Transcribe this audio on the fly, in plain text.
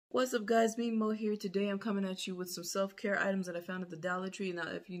What's up guys, me Mo here. Today I'm coming at you with some self-care items that I found at the Dollar Tree. Now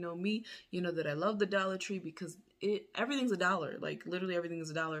if you know me, you know that I love the Dollar Tree because everything's a dollar. Like literally everything is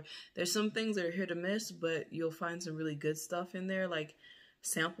a dollar. There's some things that are hit or miss, but you'll find some really good stuff in there, like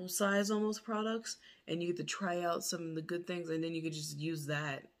sample size almost products, and you get to try out some of the good things, and then you could just use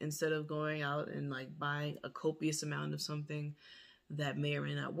that instead of going out and like buying a copious amount of something that may or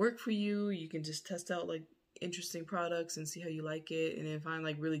may not work for you. You can just test out like interesting products and see how you like it, and then find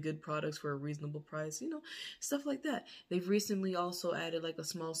like really good products for a reasonable price, you know, stuff like that. They've recently also added like a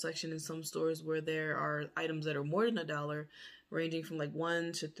small section in some stores where there are items that are more than $1, ranging from like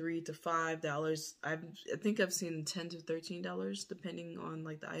 $1 to $3 to $5. I think I've seen $10 to $13 depending on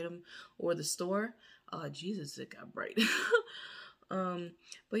like the item or the store. Jesus, it got bright.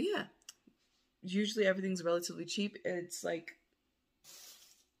 But yeah, usually everything's relatively cheap. It's like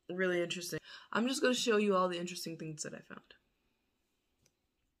really interesting. I'm just going to show you all the interesting things that I found.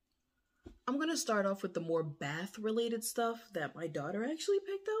 I'm going to start off with the more bath related stuff that my daughter actually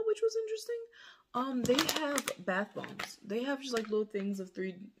picked out, which was interesting. They have bath bombs. They have just like little things of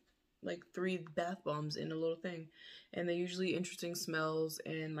three bath bombs in a little thing, and they're usually interesting smells,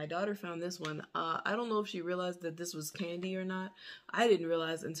 and my daughter found this one. I don't know if she realized that this was candy or not. I didn't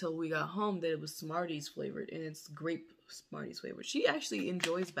realize until we got home that it was Smarties flavored, and it's grape Smarties flavored. She actually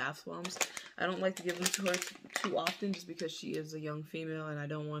enjoys bath bombs. I don't like to give them to her too often just because she is a young female and I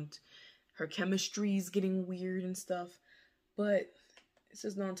don't want her chemistries getting weird and stuff, but it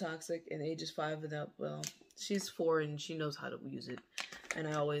says non-toxic and ages 5 and up. Well, she's 4 and she knows how to use it, and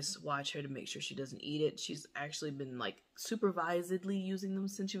I always watch her to make sure she doesn't eat it. She's actually been like supervisedly using them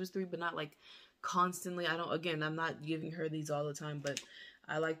since she was 3, but not like constantly. I'm not giving her these all the time, but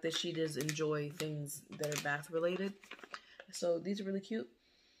I like that she does enjoy things that are bath related. So these are really cute.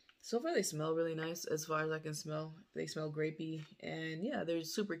 So far they smell really nice as far as I can smell. They smell grapey, and yeah, they're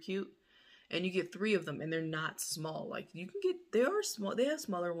super cute. And you get 3 of them, and they're not small. Like you can get, they are small. They have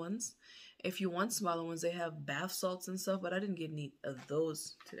smaller ones. If you want smaller ones, they have bath salts and stuff, but I didn't get any of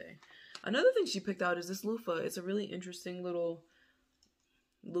those today. Another thing she picked out is this loofah. It's a really interesting little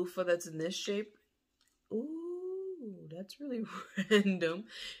loofah that's in this shape. Ooh, that's really random.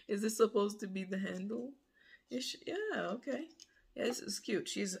 Is this supposed to be the handle? Yeah, okay. Yeah, this is cute.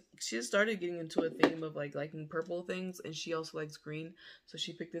 She has started getting into a theme of like liking purple things, and she also likes green, so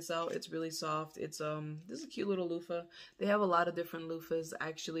she picked this out. It's really soft. It's this is a cute little loofah. They have a lot of different loofahs.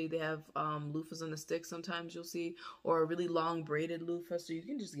 Actually, they have loofahs on a stick sometimes you'll see, or a really long braided loofah, so you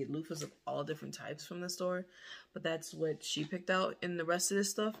can just get loofahs of all different types from the store. But that's what she picked out, and the rest of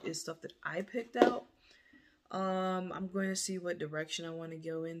this stuff is stuff that I picked out. I'm going to see what direction I want to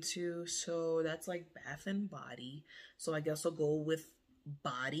go into. So that's like bath and body. So I guess I'll go with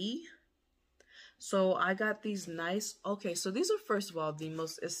body. So I got these nice, okay, so these are first of all the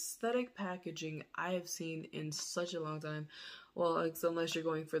most aesthetic packaging I have seen in such a long time. Well, unless you're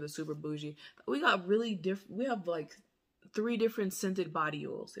going for the super bougie. We got really different, we have like 3 different scented body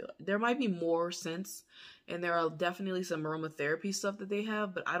oils. There might be more scents, and there are definitely some aromatherapy stuff that they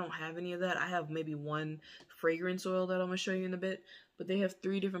have, but I don't have any of that. I have maybe 1 fragrance oil that I'm going to show you in a bit, but they have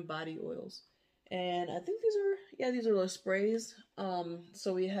 3 different body oils. And I think these are little sprays.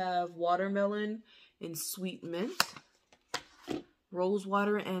 So we have watermelon and sweet mint, rose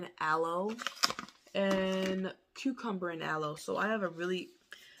water and aloe, and cucumber and aloe. So I've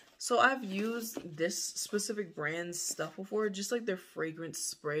used this specific brand's stuff before, just like their fragrance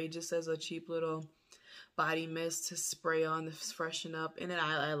spray, just as a cheap little body mist to spray on to freshen up, and then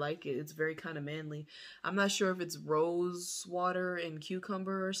I like it. It's very kind of manly. I'm not sure if it's rose water and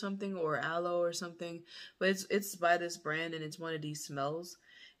cucumber or something, or aloe or something, but it's by this brand, and it's one of these smells,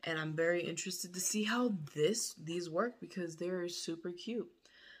 and I'm very interested to see how these work because they're super cute.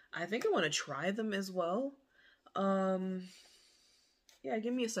 I think I want to try them as well. Yeah,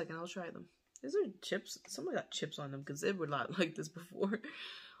 give me a second. I'll try them. Is there chips? Someone got chips on them because they were not like this before.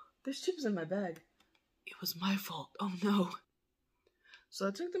 There's chips in my bag. It was my fault. Oh no. So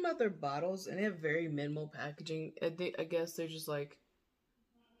I took them out their bottles, and they have very minimal packaging. I guess they're just like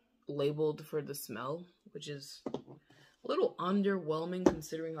labeled for the smell, which is a little underwhelming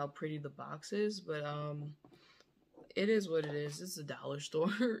considering how pretty the box is, but it is what it is. It's a dollar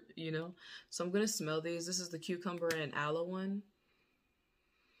store, you know. So I'm gonna smell these. This is the cucumber and aloe one.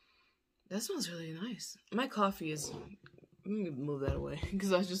 That smells really nice. My coffee is... Let me move that away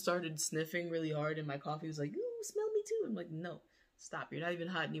because I just started sniffing really hard, and my coffee was like, "Ooh, smell me too." I'm like, "No, stop. You're not even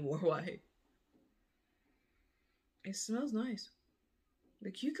hot anymore. Why?" It smells nice. The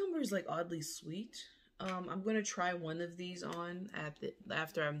cucumber is like oddly sweet. I'm gonna try one of these on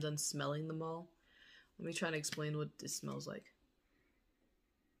after I'm done smelling them all. Let me try to explain what this smells like.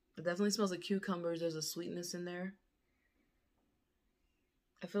 It definitely smells like cucumbers. There's a sweetness in there.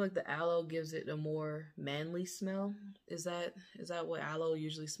 I feel like the aloe gives it a more manly smell. Is that what aloe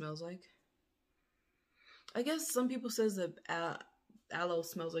usually smells like? I guess some people says that aloe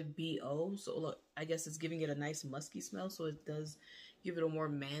smells like BO, so look, I guess it's giving it a nice musky smell, so it does give it a more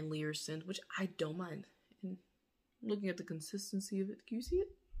manlier scent, which I don't mind. And looking at the consistency of it, can you see it?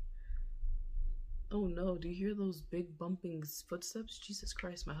 Oh no, do you hear those big bumping footsteps? Jesus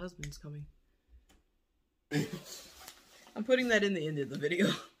Christ, my husband's coming. I'm putting that in the end of the video.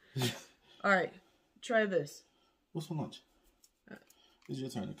 Alright, try this. What's for lunch? It's your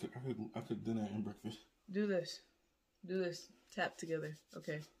turn to cook. I cook dinner and breakfast. Do this. Do this. Tap together.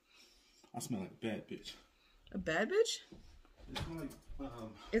 Okay. I smell like a bad bitch. A bad bitch? It smells like,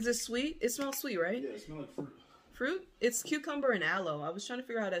 is it sweet? It smells sweet, right? Yeah, it smells like fruit. Fruit? It's cucumber and aloe. I was trying to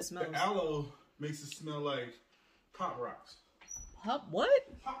figure out how that smells. The aloe makes it smell like Pop Rocks. What?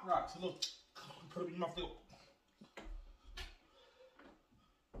 Pop Rocks. Look. Put it in your mouth.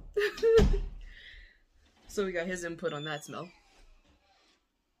 So we got his input on that smell.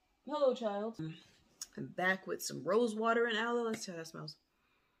 Hello, child. I'm back with some rose water and aloe. Let's see how that smells.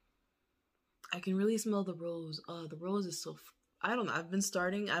 I can really smell the rose. The rose is so... I don't know. I've been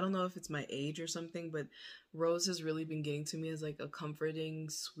starting... I don't know if it's my age or something, but rose has really been getting to me as like a comforting,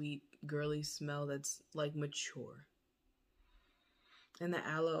 sweet, girly smell that's like mature. And the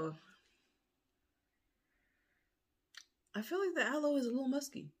aloe... I feel like the aloe is a little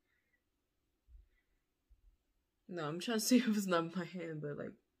musky. No, I'm trying to see if it's not in my hand, but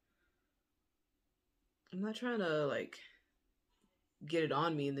like... I'm not trying to like get it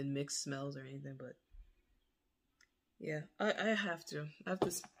on me and then mix smells or anything, but yeah, I have to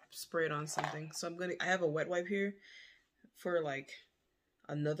spray it on something. So I have a wet wipe here for like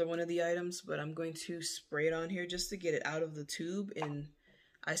another one of the items, but I'm going to spray it on here just to get it out of the tube. And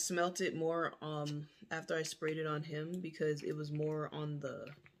I smelt it more after I sprayed it on him because it was more on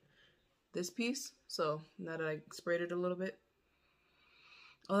this piece. So now that I sprayed it a little bit,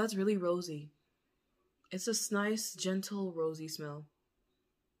 oh, that's really rosy. It's a nice, gentle, rosy smell.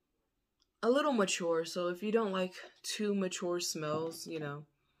 A little mature, so if you don't like too mature smells, you know,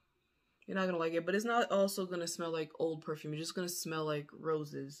 you're not gonna like it. But it's not also gonna smell like old perfume. You're just gonna smell like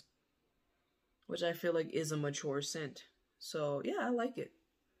roses, which I feel like is a mature scent. So yeah, I like it.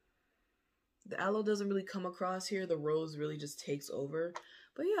 The aloe doesn't really come across here. The rose really just takes over.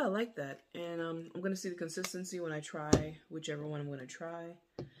 But yeah, I like that. And I'm gonna see the consistency when I try whichever one I'm gonna try.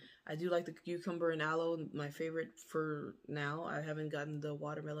 I do like the cucumber and aloe, my favorite for now. I haven't gotten the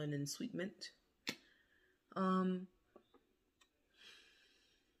watermelon and sweet mint.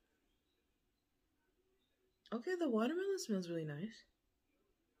 Okay, the watermelon smells really nice.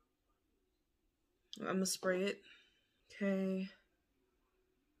 I'm gonna spray it. Okay.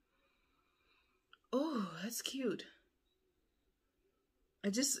 Oh, that's cute.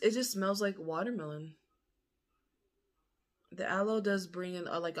 It just smells like watermelon. The aloe does bring in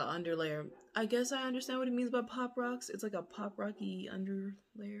like an underlayer. I guess I understand what he means by pop rocks. It's like a pop rocky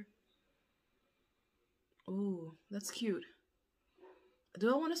underlayer. Ooh, that's cute.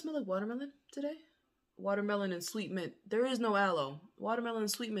 Do I want to smell like watermelon today? Watermelon and sweet mint. There is no aloe. Watermelon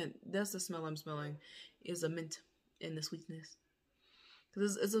and sweet mint. That's the smell I'm smelling. Is a mint and the sweetness.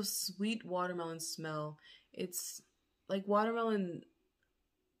 Because it's a sweet watermelon smell. It's like watermelon.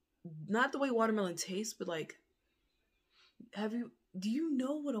 Not the way watermelon tastes, but like. Do you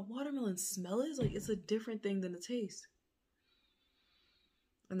know what a watermelon smell is? Like, it's a different thing than a taste.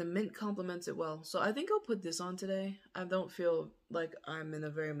 And the mint complements it well. So I think I'll put this on today. I don't feel like I'm in a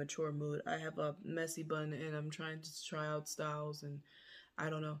very mature mood. I have a messy bun and I'm trying to try out styles and I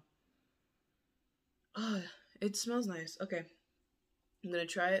don't know. It smells nice. Okay. I'm going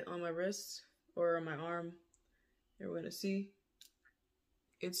to try it on my wrist or on my arm. Here we're going to see.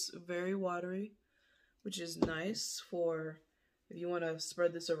 It's very watery, which is nice for if you want to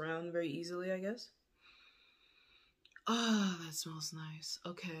spread this around very easily, I guess. Ah, that smells nice.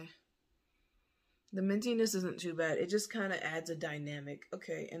 Okay. The mintiness isn't too bad. It just kind of adds a dynamic.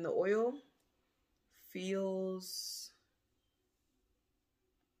 Okay, and the oil feels...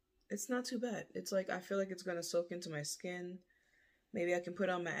 It's not too bad. It's like, I feel like it's going to soak into my skin. Maybe I can put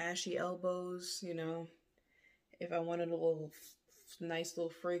on my ashy elbows, you know. If I wanted a little nice little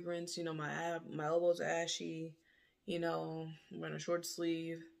fragrance, you know, my elbows are ashy, you know, I'm wearing a short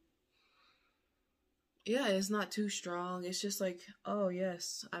sleeve. Yeah, it's not too strong. It's just like, oh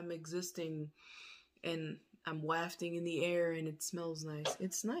yes, I'm existing and I'm wafting in the air and it smells nice.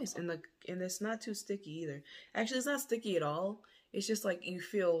 It's nice. And it's not too sticky either. Actually, it's not sticky at all. It's just like you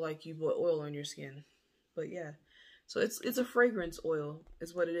feel like you put oil on your skin. But yeah. So it's a fragrance oil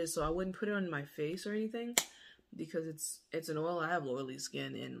is what it is. So I wouldn't put it on my face or anything because it's an oil. I have oily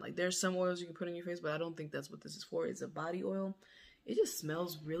skin, and like there's some oils you can put on your face, but I don't think that's what this is for. It's a body oil. It just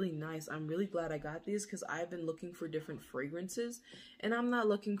smells really nice. I'm really glad I got these because I've been looking for different fragrances, and I'm not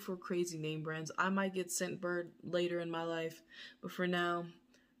looking for crazy name brands. I might get Scentbird later in my life, but for now,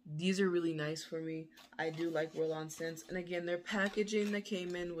 these are really nice for me. I do like roll-on scents, and again, their packaging that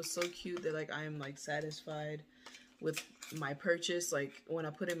came in was so cute that like I am like satisfied with my purchase. Like when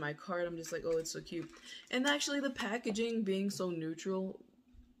I put in my cart, I'm just like, oh, it's so cute. And actually, the packaging being so neutral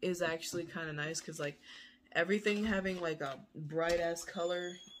is actually kind of nice because like everything having like a bright ass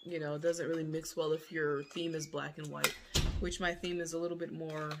color, you know, doesn't really mix well if your theme is black and white, which my theme is a little bit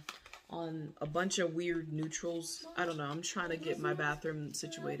more on a bunch of weird neutrals. I don't know, I'm trying to get my bathroom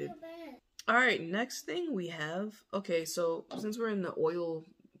situated. All right, next thing we have, okay, so since we're in the oil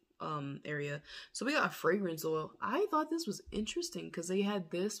area, so we got a fragrance oil. I thought this was interesting because they had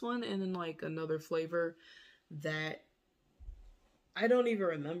this one and then like another flavor that I don't even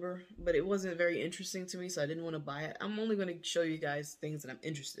remember, but it wasn't very interesting to me, so I didn't want to buy it. I'm only going to show you guys things that I'm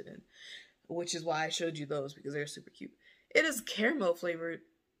interested in, which is why I showed you those, because they're super cute. It is caramel flavored.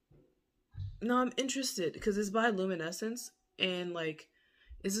 No, I'm interested, because it's by Luminescence, and, like,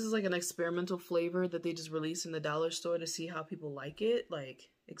 is this like an experimental flavor that they just released in the dollar store to see how people like it? Like,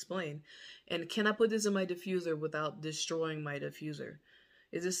 explain. And can I put this in my diffuser without destroying my diffuser?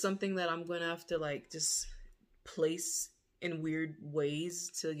 Is this something that I'm going to have to, like, just place in weird ways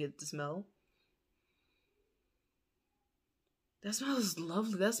to get the smell? That smells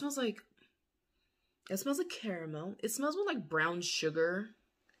lovely. That smells like, it smells like caramel. It smells with like brown sugar.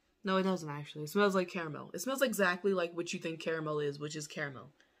 No, it doesn't actually. It smells like caramel. It smells exactly like what you think caramel is, which is caramel.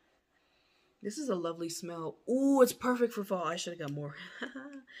 This is a lovely smell. Ooh, it's perfect for fall. I should have got more.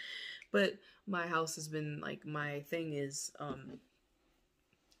 But my house has been like, my thing is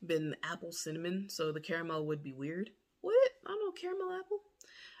been apple cinnamon, so the caramel would be weird. What? I don't know, caramel apple?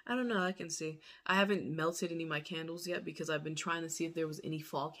 I don't know, I can see. I haven't melted any of my candles yet because I've been trying to see if there was any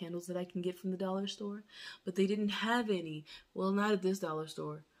fall candles that I can get from the dollar store. But they didn't have any. Well, not at this dollar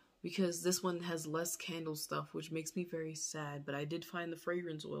store, because this one has less candle stuff, which makes me very sad. But I did find the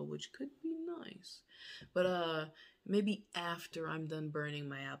fragrance oil, which could be nice. But maybe after I'm done burning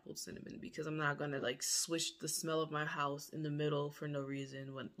my apple cinnamon, because I'm not gonna like switch the smell of my house in the middle for no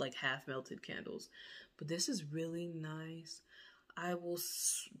reason when like half melted candles. But this is really nice.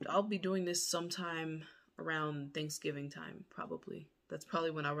 I'll be doing this sometime around Thanksgiving time, probably. That's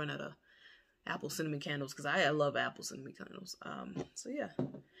probably when I run out of apple cinnamon candles, because I love apple cinnamon candles. So yeah,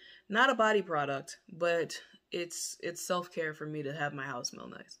 not a body product, but it's self-care for me to have my house smell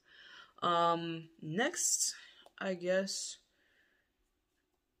nice. Next, I guess,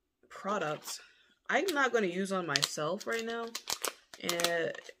 product I'm not going to use on myself right now,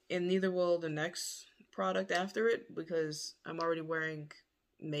 and neither will the next product after it, because I'm already wearing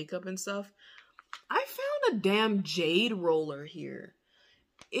makeup and stuff. I found a damn jade roller here.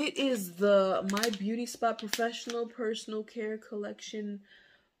 It is the My Beauty Spot Professional Personal Care Collection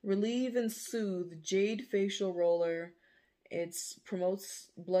Relieve and Soothe Jade Facial Roller. It promotes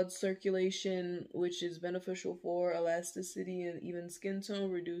blood circulation, which is beneficial for elasticity and even skin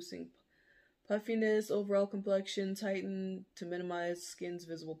tone, reducing puffiness, overall complexion, tighten to minimize skin's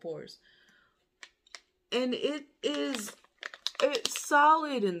visible pores. And it's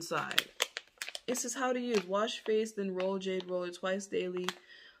solid inside. It says how to use. Wash face, then roll jade roller twice daily,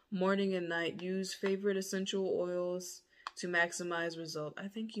 morning and night. Use favorite essential oils to maximize result. I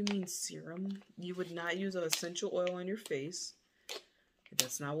think you mean serum. You would not use an essential oil on your face.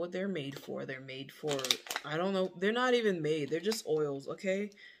 That's not what they're made for. They're made for, I don't know. They're not even made. They're just oils, okay?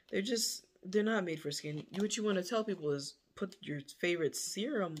 They're not made for skin. What you want to tell people is put your favorite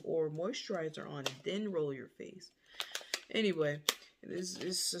serum or moisturizer on and then roll your face. Anyway,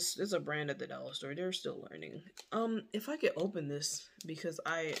 it's a brand at the dollar store. They're still learning. If I could open this, because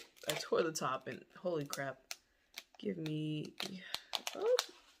I tore the top and holy crap. Give me, oh,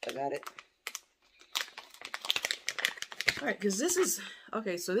 I got it. All right, because this is,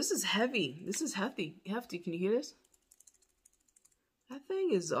 okay, so this is heavy. This is hefty. Can you hear this? That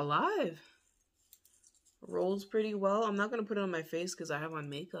thing is alive. Rolls pretty well. I'm not going to put it on my face because I have on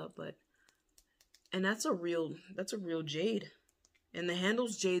makeup, but, and that's a real jade. And the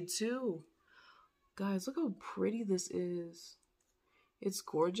handle's jade too. Guys, look how pretty this is. It's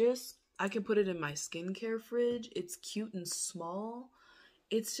gorgeous. I can put it in my skincare fridge. It's cute and small.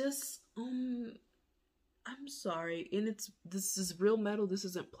 It's just, I'm sorry. And this is real metal. This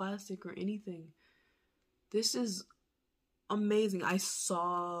isn't plastic or anything. This is amazing. I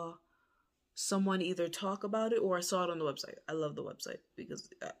saw someone either talk about it or I saw it on the website. I love the website because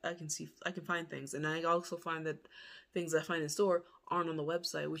I can find things, and I also find that things I find in store aren't on the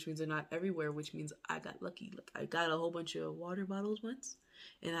website, which means they're not everywhere, which means I got lucky. Like, I got a whole bunch of water bottles once,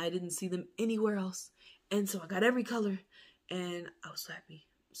 and I didn't see them anywhere else, and so I got every color, and I was happy.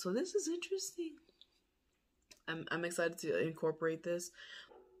 So this is interesting. I'm excited to incorporate this.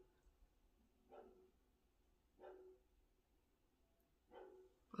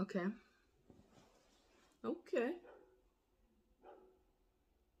 Okay. Okay.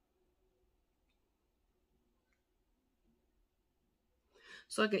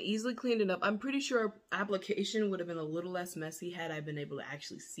 So I can easily clean it up. I'm pretty sure application would have been a little less messy had I been able to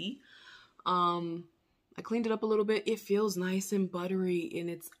actually see. I cleaned it up a little bit. It feels nice and buttery, and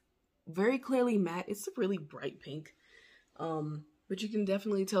it's very clearly matte. It's a really bright pink. But you can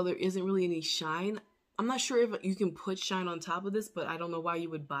definitely tell there isn't really any shine. I'm not sure if you can put shine on top of this, but I don't know why you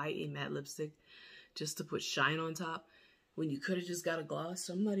would buy a matte lipstick just to put shine on top when you could have just got a gloss.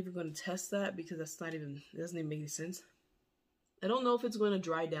 So I'm not even going to test that because it doesn't even make any sense. I don't know if it's going to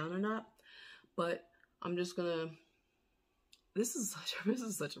dry down or not, but I'm just gonna. This is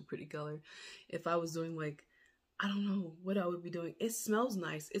such a pretty color. If I was doing, like, I don't know what I would be doing. It smells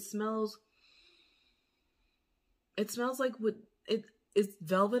nice. It smells like it's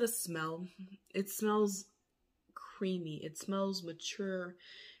velvet a smell. It smells creamy. It smells mature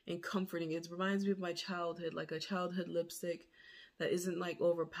and comforting. It reminds me of my childhood, like a childhood lipstick that isn't like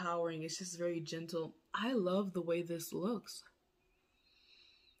overpowering. It's just very gentle. I love the way this looks.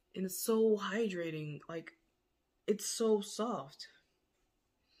 And it's so hydrating. Like, it's so soft.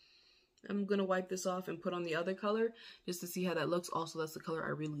 I'm gonna wipe this off and put on the other color just to see how that looks. Also, that's the color I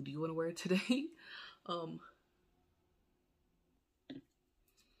really do want to wear today.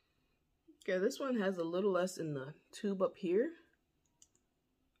 Okay, this one has a little less in the tube up here.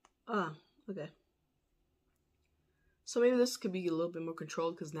 Okay. So maybe this could be a little bit more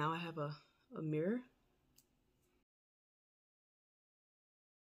controlled because now I have a mirror.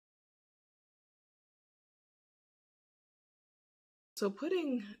 So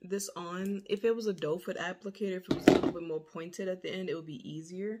putting this on, if it was a doe foot applicator, if it was a little bit more pointed at the end, it would be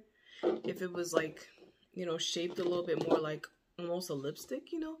easier. If it was like, you know, shaped a little bit more like almost a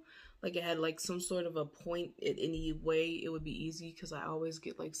lipstick, you know, like it had like some sort of a point in any way, it would be easy because I always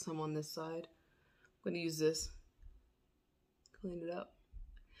get like some on this side. I'm gonna use this, clean it up.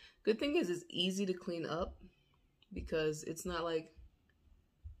 Good thing is it's easy to clean up because it's not like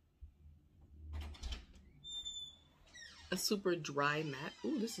a super dry matte.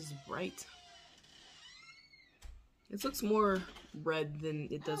 Ooh, this is bright. This looks more red than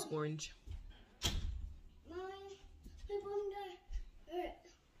it does orange.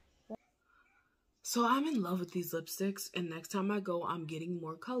 So I'm in love with these lipsticks, and next time I go, I'm getting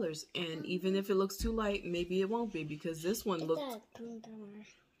more colors. And even if it looks too light, maybe it won't be because this one looked...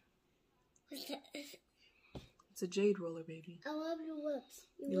 It's a jade roller, baby. I love your lips.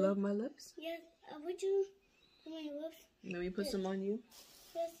 You love my lips? Yes. Would you my lips? Let me put some on you.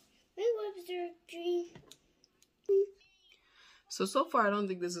 Yes. My lips are green. So far, I don't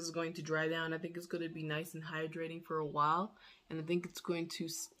think this is going to dry down. I think it's going to be nice and hydrating for a while. And I think it's going to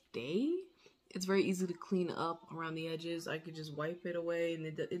stay. It's very easy to clean up around the edges. I could just wipe it away. And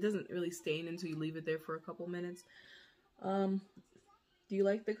it doesn't really stain until you leave it there for a couple minutes. Do you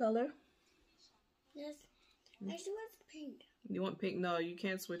like the color? Yes. I still want pink. You want pink? No, you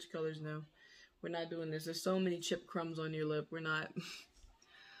can't switch colors now. We're not doing this. There's so many chip crumbs on your lip. We're not.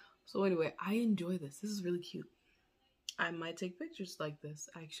 So anyway, I enjoy this. This is really cute. I might take pictures like this,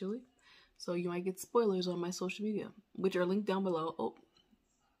 actually. So you might get spoilers on my social media, which are linked down below. Oh,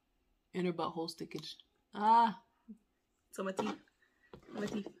 inner butthole stickage. Ah, it's on my teeth. On my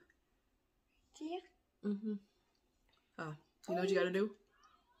teeth. Yeah. Mm-hmm. Ah, you know what you gotta do?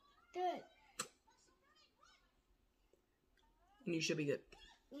 Good. And you should be good.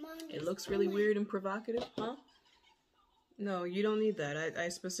 Mom, It looks really weird and provocative, huh? No, you don't need that. I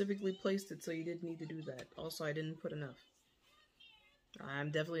specifically placed it so you didn't need to do that. Also, I didn't put enough.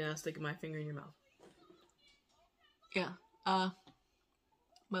 I'm definitely not sticking my finger in your mouth. Yeah,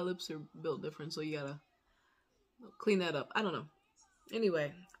 my lips are built different, so you gotta clean that up. I don't know.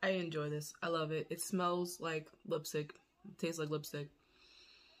 Anyway, I enjoy this. I love it. It smells like lipstick. It tastes like lipstick.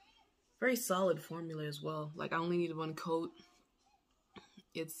 Very solid formula as well. Like, I only need one coat.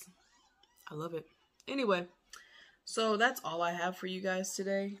 I love it. Anyway, so that's all I have for you guys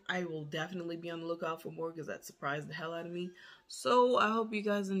today. I will definitely be on the lookout for more because that surprised the hell out of me. So I hope you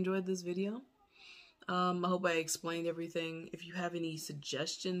guys enjoyed this video. I hope I explained everything. If you have any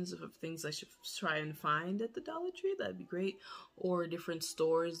suggestions of things I should try and find at the Dollar Tree, that'd be great. Or different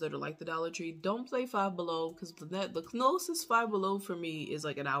stores that are like the Dollar Tree. Don't play Five Below, because the closest Five Below for me is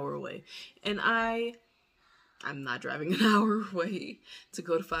like an hour away. And I'm not driving an hour away to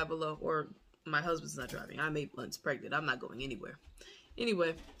go to Five Below. Or my husband's not driving. I'm 8 months pregnant. I'm not going anywhere.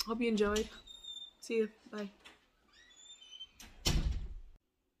 Anyway, hope you enjoyed. See you. Bye.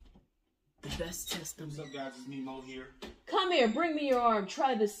 The best testament. What's up, guys? It's Nemo here. Come here, bring me your arm.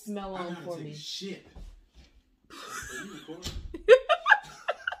 Try this smell on for me. Shit. Are you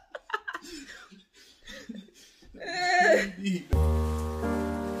recording?